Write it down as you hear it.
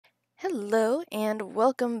Hello and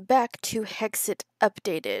welcome back to Hexxit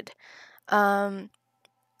Updated.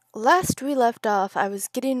 Last we left off, I was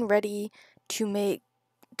getting ready to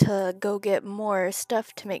go get more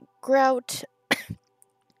stuff to make grout.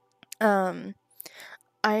 I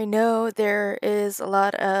know there is a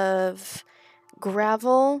lot of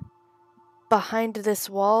gravel behind this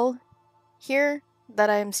wall here that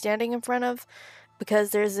I'm standing in front of because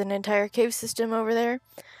there's an entire cave system over there.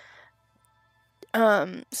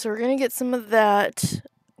 So we're gonna get some of that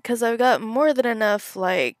because I've got more than enough,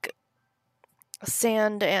 like,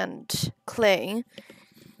 sand and clay,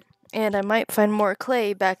 and I might find more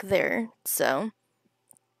clay back there, so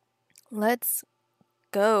let's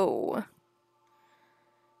go.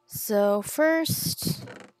 So first,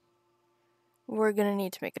 we're gonna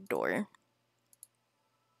need to make a door.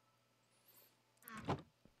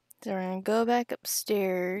 So we're gonna go back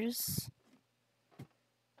upstairs.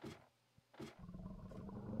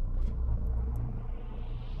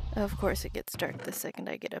 Of course it gets dark the second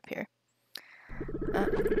I get up here.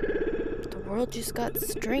 The world just got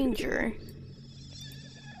stranger.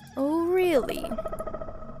 Oh, really?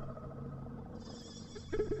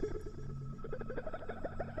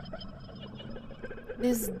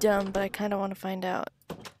 This is dumb, but I kind of want to find out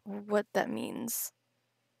what that means.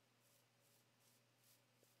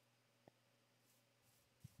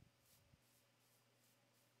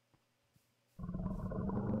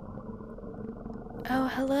 Oh,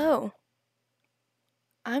 hello.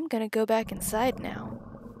 I'm gonna go back inside now.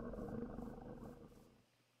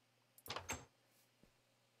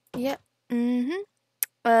 Yep.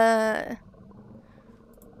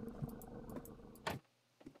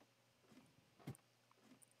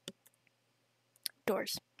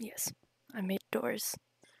 Doors. Yes, I made doors.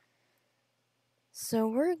 So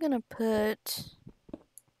we're gonna put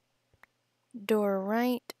door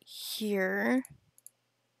right here.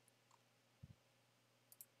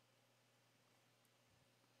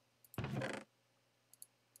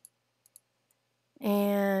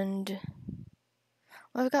 And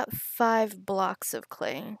well, I've got 5 blocks of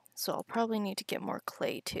clay, so I'll probably need to get more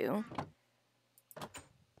clay too.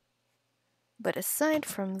 But aside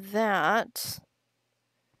from that,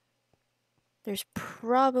 there's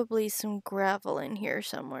probably some gravel in here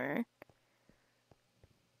somewhere.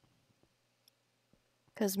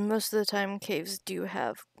 Because most of the time caves do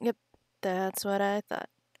have... Yep, that's what I thought.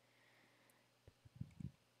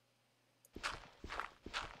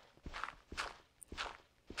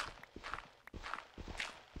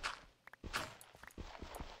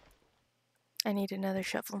 I need another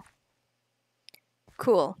shovel.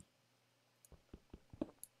 Cool.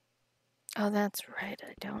 Oh, that's right,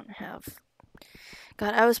 I don't have...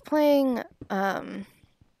 God, I was playing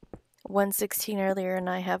 1.16 earlier and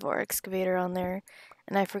I have our excavator on there,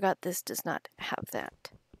 and I forgot this does not have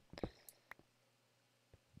that.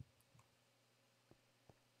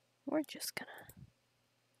 We're just gonna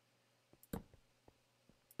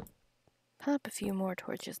pop a few more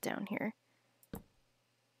torches down here.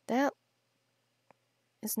 That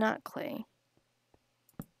is not clay.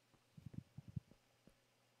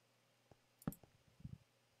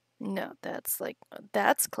 No, that's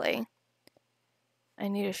clay. I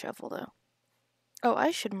need a shovel though. Oh,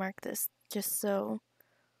 I should mark this just so,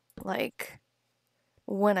 like,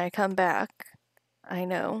 when I come back, I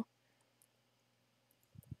know.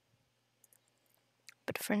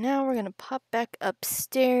 But for now, we're gonna pop back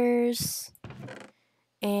upstairs,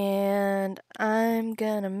 and I'm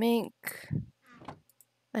gonna make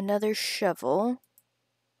another shovel.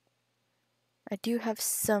 I do have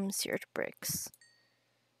some seared bricks,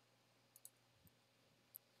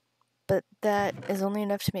 but that is only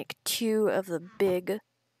enough to make 2 of the big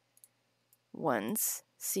ones.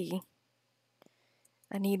 See,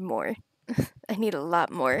 I need more. I need a lot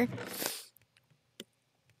more.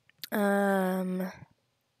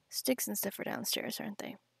 Sticks and stuff are downstairs, aren't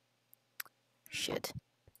they? Shit.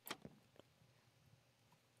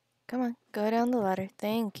 Come on, go down the ladder.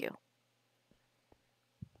 Thank you.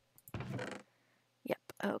 Yep,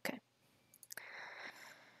 okay.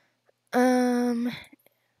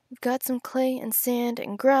 We've got some clay and sand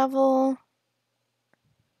and gravel.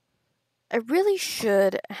 I really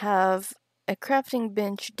should have a crafting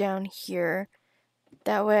bench down here.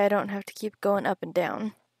 That way I don't have to keep going up and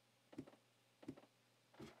down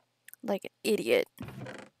like an idiot.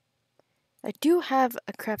 I do have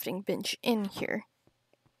a crafting bench in here.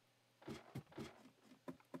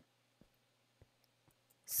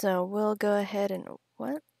 So we'll go ahead and...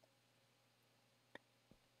 What?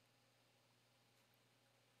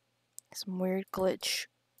 Some weird glitch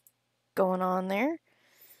going on there.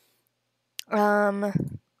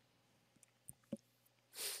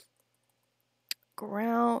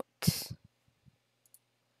 grout.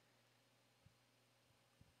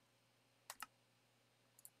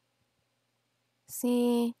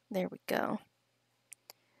 See, there we go.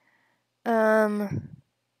 And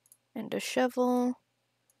a shovel,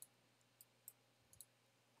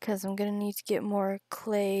 because I'm gonna need to get more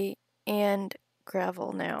clay and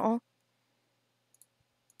gravel now.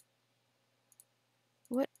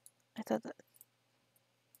 What? I thought that.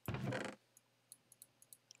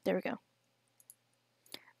 There we go.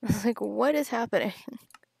 I was like, what is happening?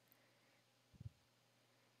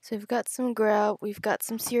 So we've got some grout, we've got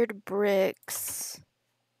some seared bricks.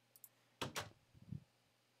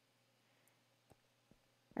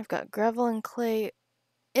 I've got gravel and clay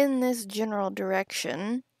in this general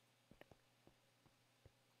direction.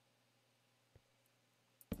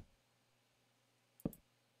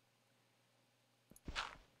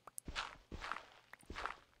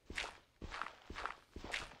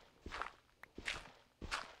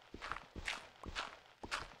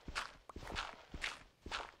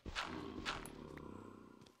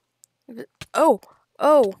 Oh!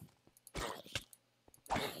 Oh!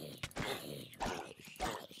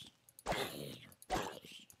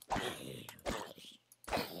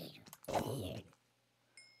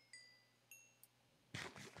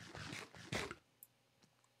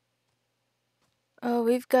 Oh,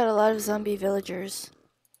 we've got a lot of zombie villagers.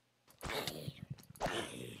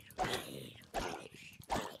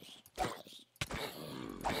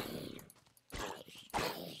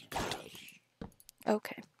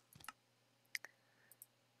 Okay.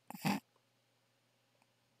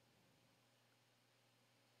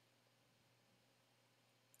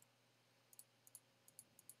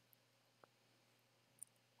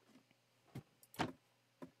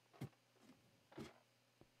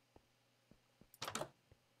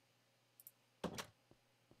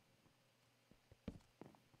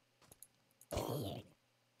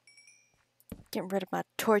 Getting rid of my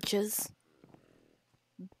torches.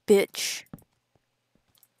 Bitch.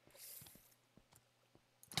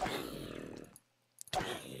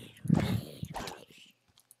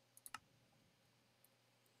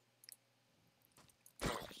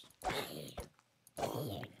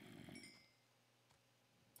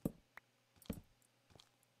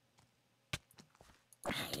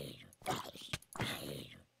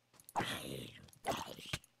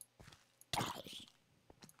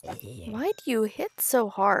 Why do you hit so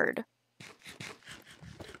hard?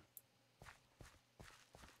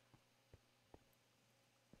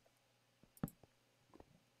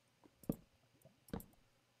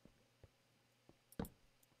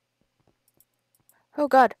 Oh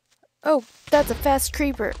god. Oh, that's a fast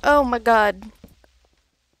creeper. Oh my god.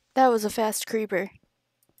 That was a fast creeper.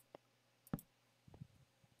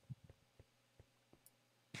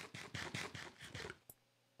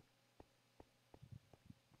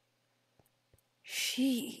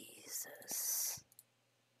 Jesus.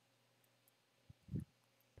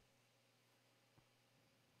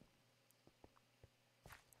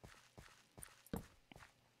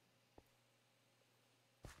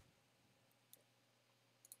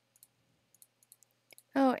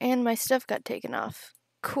 Oh, and my stuff got taken off.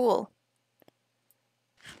 Cool.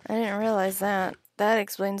 I didn't realize that. That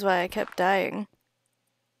explains why I kept dying.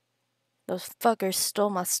 Those fuckers stole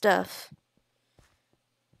my stuff.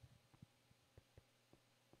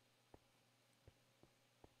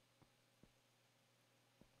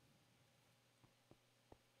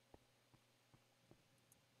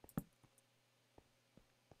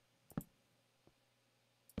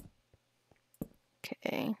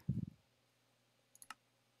 Okay.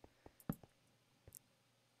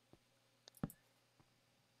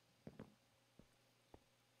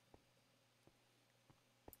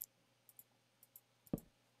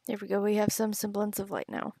 There we go, we have some semblance of light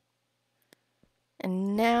now.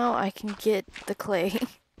 And now I can get the clay.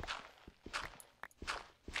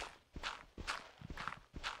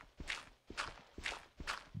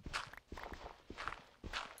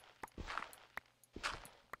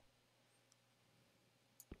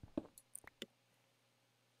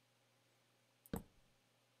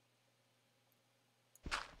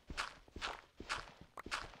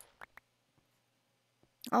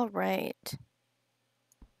 All right.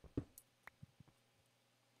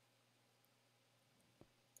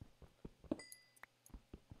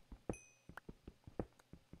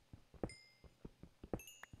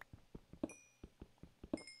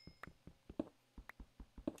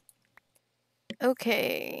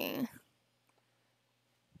 Okay.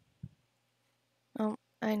 Oh,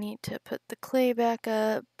 I need to put the clay back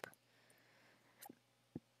up.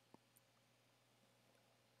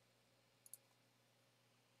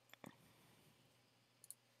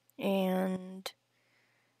 And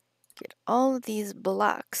all of these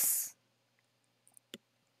blocks.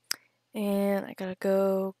 And I gotta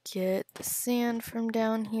go get the sand from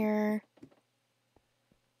down here.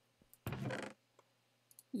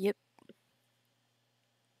 Yep.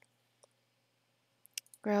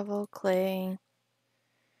 Gravel, clay.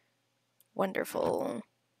 Wonderful.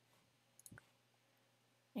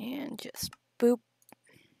 And just boop.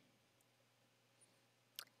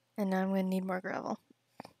 And now I'm gonna need more gravel.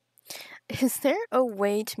 Is there a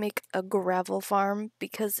way to make a gravel farm?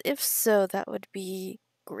 Because if so, that would be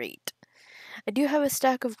great. I do have a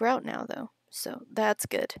stack of grout now, though, so that's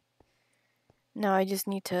good. Now I just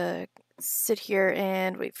need to sit here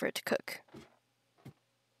and wait for it to cook.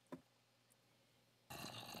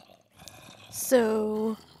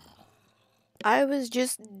 So, I was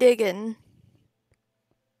just digging.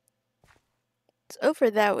 It's over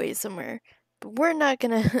that way somewhere, but we're not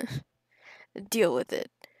gonna deal with it.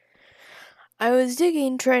 I was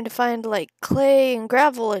digging trying to find like clay and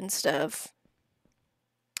gravel and stuff.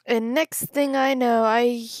 And next thing I know, I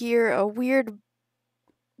hear a weird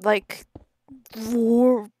like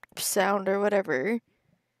warp sound or whatever.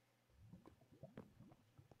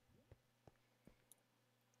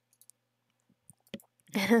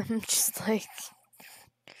 And I'm just like,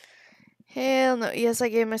 hell no. Yes, I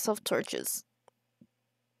gave myself torches.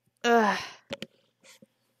 Ugh.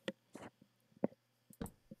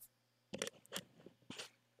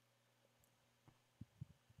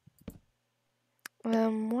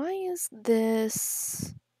 Why is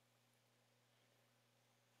this?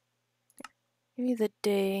 Give me the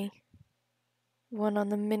day one on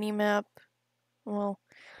the mini map. Well,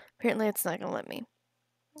 apparently it's not gonna let me.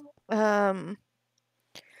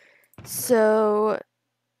 So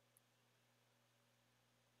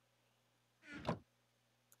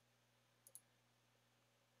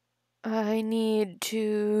I need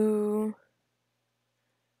to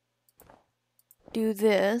do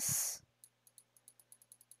this.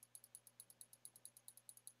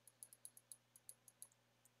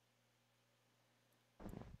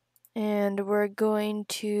 And we're going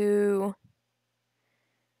to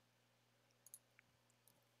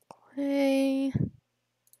play.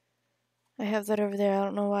 I have that over there. I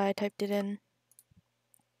don't know why I typed it in.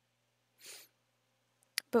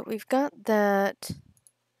 But we've got that.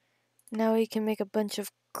 Now we can make a bunch of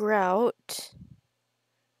grout.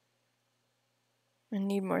 I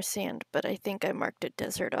need more sand, but I think I marked a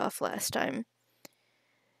desert off last time.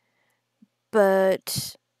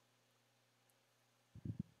 But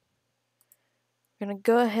I'm gonna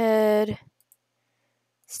go ahead,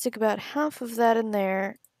 stick about half of that in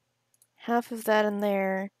there, half of that in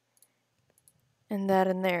there, and that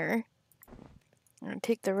in there. I'm gonna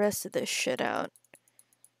take the rest of this shit out.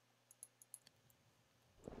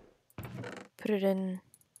 Put it in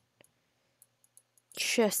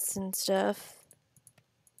chests and stuff.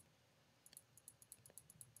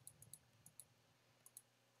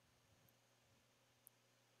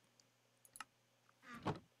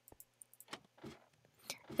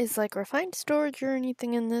 Is like refined storage or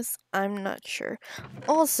anything in this? I'm not sure.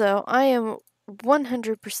 Also, I am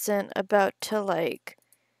 100% about to like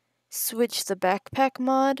switch the backpack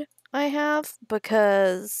mod I have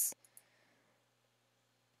because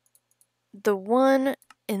the one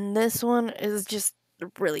in this one is just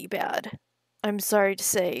really bad. I'm sorry to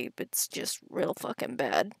say, but it's just real fucking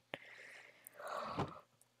bad.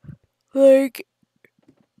 Like,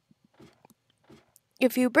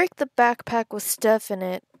 if you break the backpack with stuff in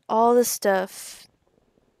it, all the stuff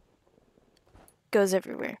goes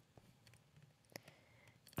everywhere.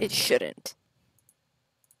 It shouldn't.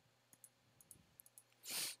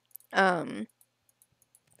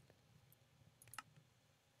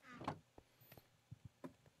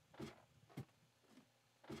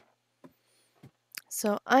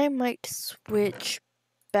 So I might switch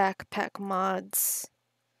backpack mods.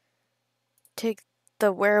 Take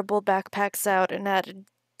the wearable backpacks out and add,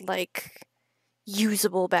 like,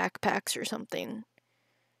 usable backpacks or something.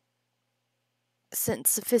 Since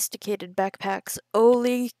sophisticated backpacks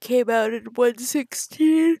only came out in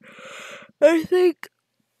 1.16, I think.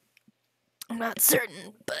 I'm not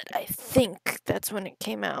certain, but I think that's when it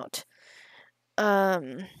came out.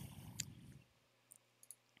 I'm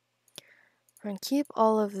gonna keep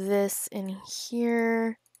all of this in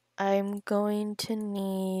here. I'm going to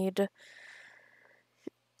need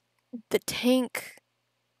the tank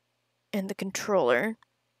and the controller,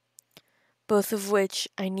 both of which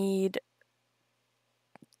I need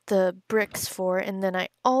the bricks for, and then I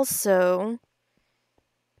also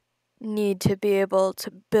need to be able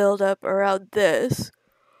to build up around this.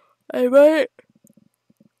 I might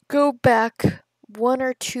go back one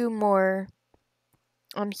or two more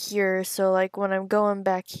on here, so like when I'm going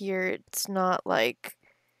back here, it's not like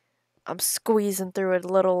I'm squeezing through a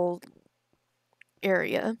little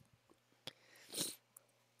area.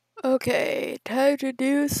 Okay, time to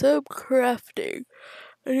do some crafting.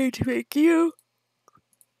 I need to make you.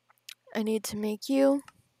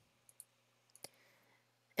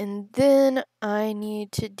 And then I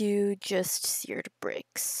need to do just seared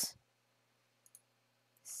bricks.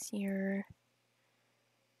 Sear.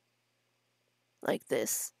 Like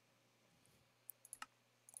this.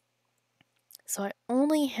 So I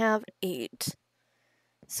only have 8.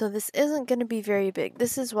 So this isn't going to be very big.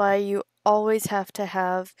 This is why you always have to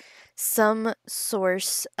have some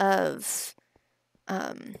source of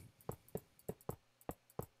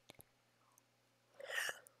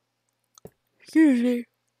excuse me.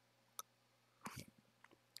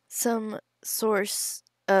 Some source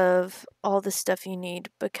of all the stuff you need,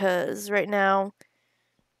 because right now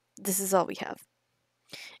this is all we have.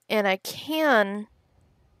 And I can,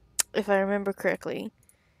 if I remember correctly,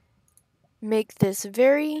 make this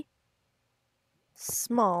very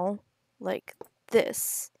small, like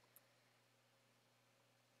this.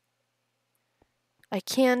 I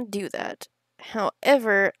can do that.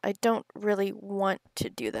 However, I don't really want to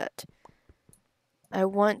do that. I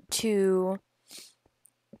want to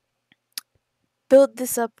build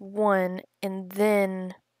this up 1 and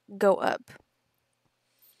then go up.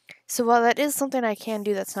 So while that is something I can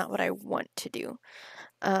do, that's not what I want to do.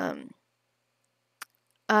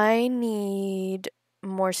 I need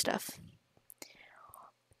more stuff.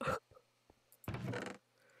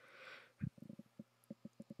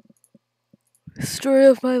 Story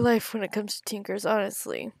of my life when it comes to tinkers,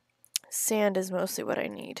 honestly. Sand is mostly what I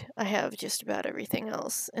need. I have just about everything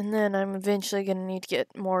else. And then I'm eventually going to need to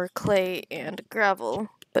get more clay and gravel.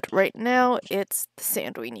 But right now, it's the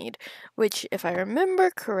sand we need. Which, if I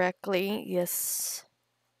remember correctly, yes,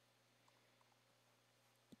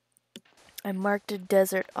 I marked a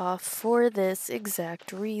desert off for this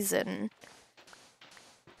exact reason.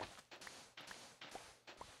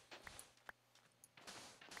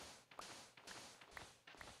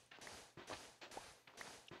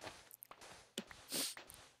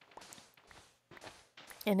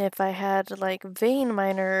 And if I had, like, vein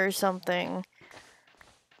miner or something,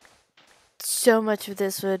 so much of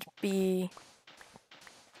this would be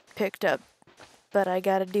picked up. But I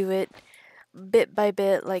gotta do it bit by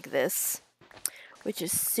bit like this, which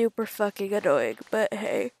is super fucking annoying, but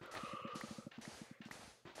hey.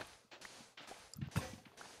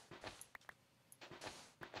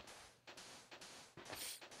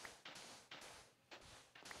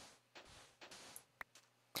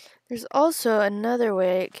 There's also another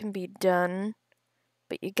way it can be done,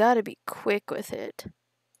 but you gotta be quick with it.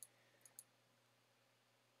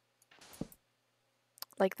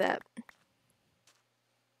 Like that.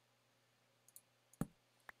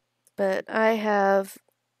 But I have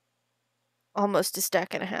almost a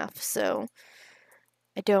stack and a half, so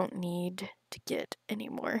I don't need to get any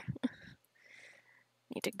more.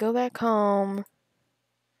 Need to go back home.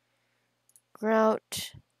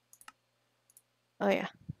 Grout. Oh yeah.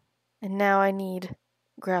 And now I need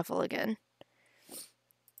gravel again.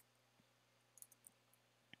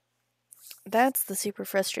 That's the super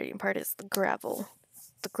frustrating part, is the gravel.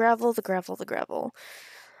 The gravel.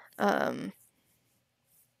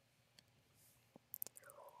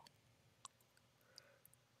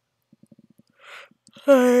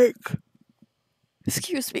 Like,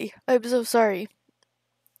 excuse me, I'm so sorry.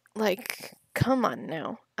 Like, come on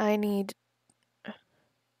now. I need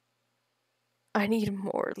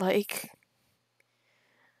more, like.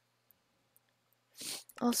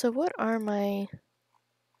 Also, what are my...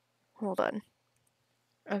 Hold on.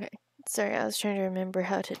 Okay. Sorry, I was trying to remember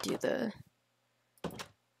how to do the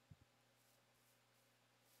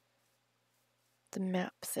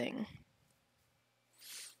map thing.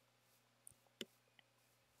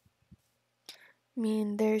 I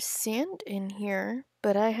mean, there's sand in here,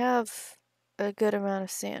 but I have a good amount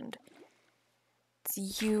of sand.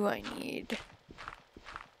 It's you I need.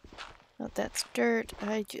 Not that's dirt.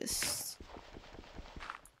 Just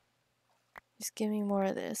give me more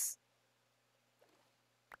of this.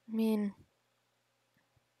 I mean,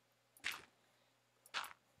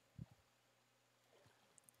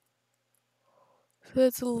 so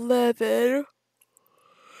that's 11.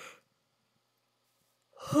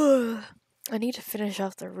 I need to finish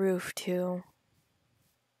off the roof too.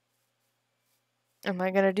 Am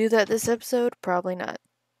I gonna do that this episode? Probably not.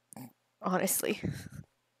 Honestly.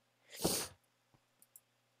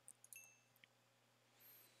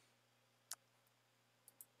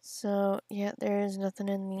 So, yeah, there is nothing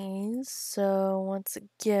in these. So, once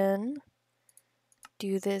again,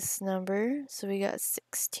 do this number. So we got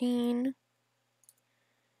 16.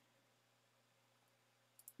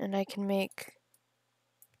 And I can make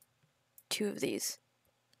 2 of these.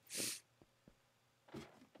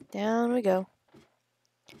 Down we go.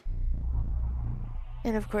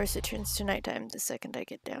 And of course it turns to nighttime the second I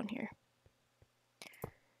get down here.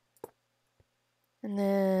 And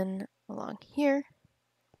then along here,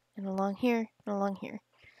 and along here, and along here.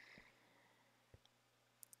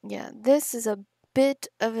 Yeah, this is a bit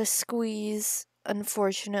of a squeeze,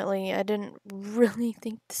 unfortunately. I didn't really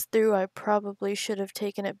think this through. I probably should have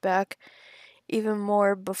taken it back even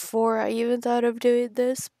more before I even thought of doing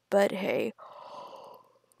this, but hey.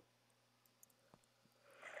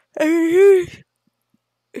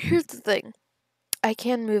 Here's the thing. I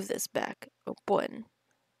can move this back 1.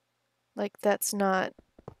 Like, that's not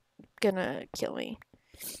gonna kill me.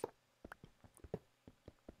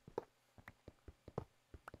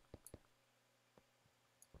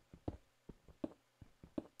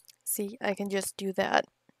 See, I can just do that.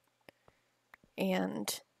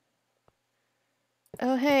 And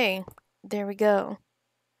oh hey, there we go.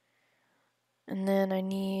 And then I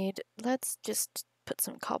need, let's just put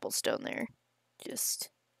some cobblestone there. Just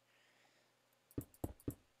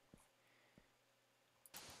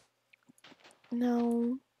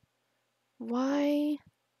no. Why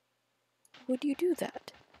would you do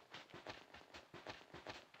that?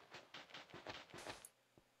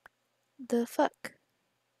 The fuck?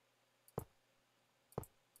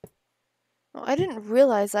 Oh, I didn't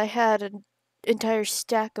realize I had an entire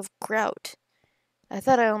stack of grout. I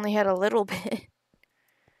thought I only had a little bit.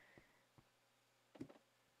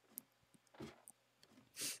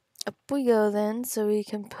 Up we go then, so we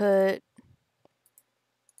can put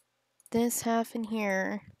this half in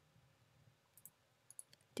here,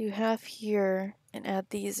 do half here, and add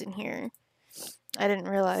these in here. I didn't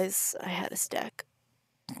realize I had a stack.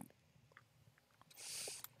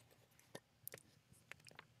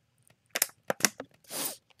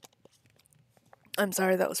 I'm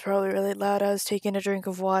sorry, that was probably really loud. I was taking a drink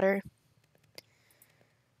of water.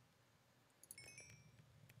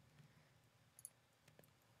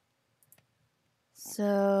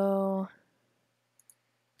 So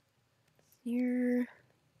here,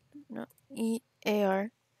 no,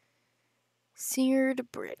 EAR,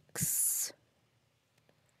 seared bricks.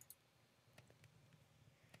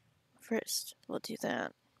 First, we'll do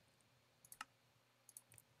that.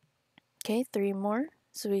 Okay, 3 more,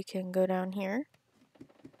 so we can go down here.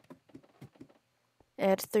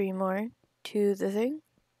 Add 3 more to the thing.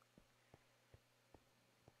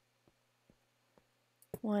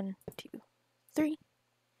 1, 2, 3.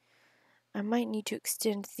 I might need to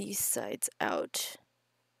extend these sides out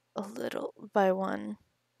a little by 1.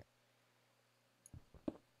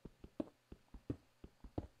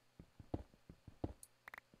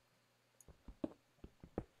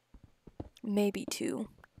 Maybe 2.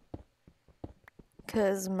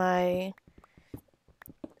 Because my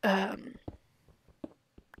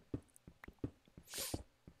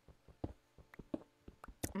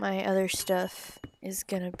my other stuff is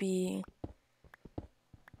gonna be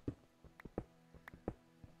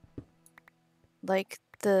like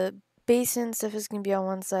the basin stuff is gonna be on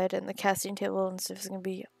one side and the casting table and stuff is gonna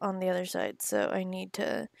be on the other side, so I need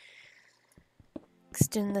to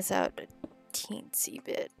extend this out a teensy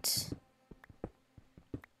bit.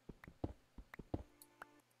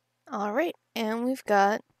 Alright, and we've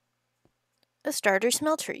got a starter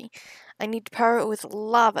smeltery. I need to power it with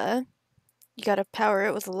lava. You gotta power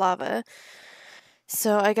it with lava.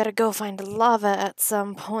 So I gotta go find lava at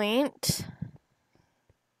some point.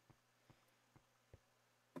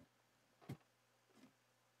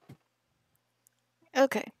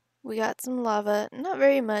 Okay, we got some lava. Not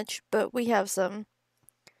very much, but we have some.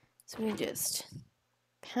 So we just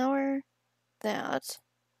power that.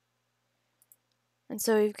 And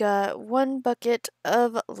so we've got 1 bucket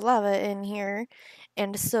of lava in here.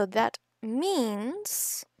 And so that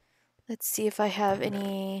means, let's see if I have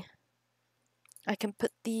any, I can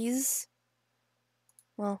put these,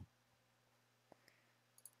 well,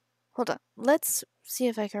 hold on. Let's see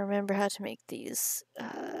if I can remember how to make these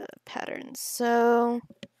patterns. So,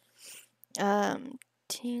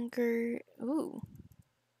 tinker, ooh.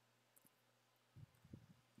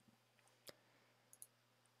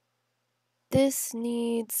 This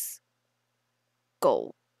needs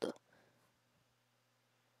gold.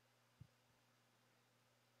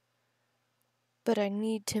 But I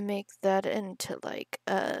need to make that into like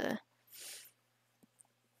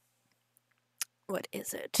what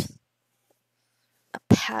is it? A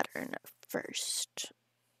pattern first.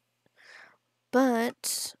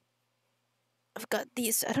 But I've got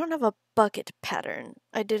these. I don't have a bucket pattern.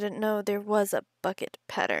 I didn't know there was a bucket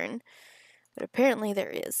pattern, but apparently there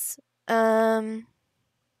is. Oh,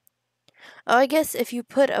 I guess if you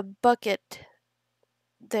put a bucket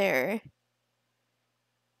there,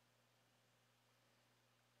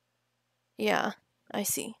 yeah, I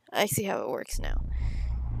see. I see how it works now.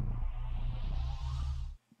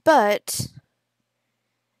 But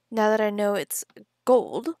now that I know it's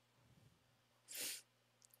gold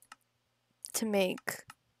to make,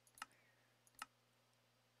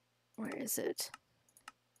 where is it?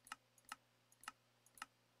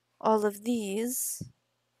 All of these,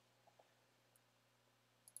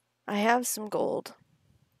 I have some gold.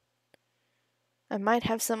 I might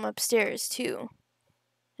have some upstairs too.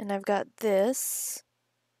 And I've got this.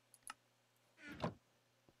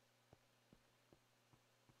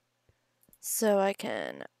 So I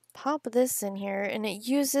can pop this in here, and it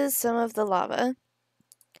uses some of the lava.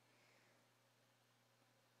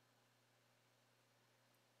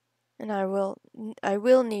 And I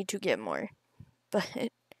will need to get more, but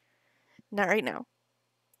not right now.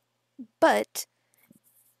 But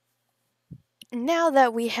now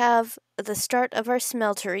that we have the start of our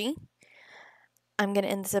smeltery, I'm going to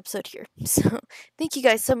end this episode here. So, thank you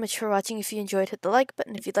guys so much for watching. If you enjoyed, hit the like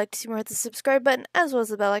button. If you'd like to see more, hit the subscribe button, as well as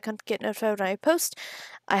the bell icon to get notified when I post.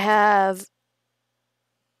 I have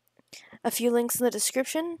a few links in the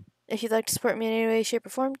description if you'd like to support me in any way, shape, or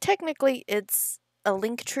form. Technically, it's a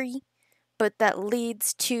Linktree, but that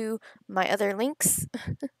leads to my other links.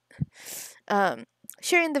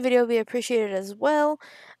 Sharing the video will be appreciated as well.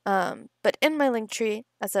 But in my Linktree,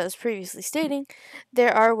 as I was previously stating,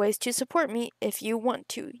 there are ways to support me if you want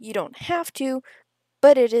to. You don't have to,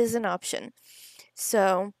 but it is an option.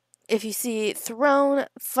 So, if you see Throne,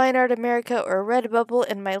 Fine Art America, or Redbubble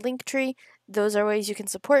in my Linktree, those are ways you can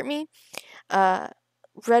support me.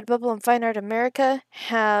 Redbubble and Fine Art America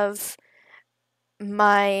have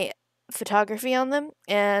my photography on them,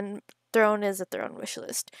 and Throne is a Throne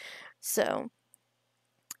wishlist. So,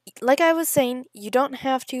 like I was saying, you don't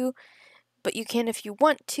have to, but you can if you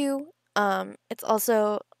want to. It's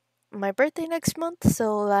also my birthday next month,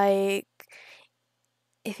 so like,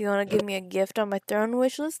 if you want to give me a gift on my Throne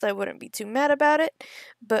wishlist, I wouldn't be too mad about it,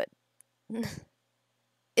 but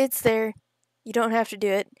it's there. You don't have to do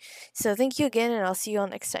it. So thank you again, and I'll see you all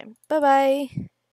next time. Bye bye.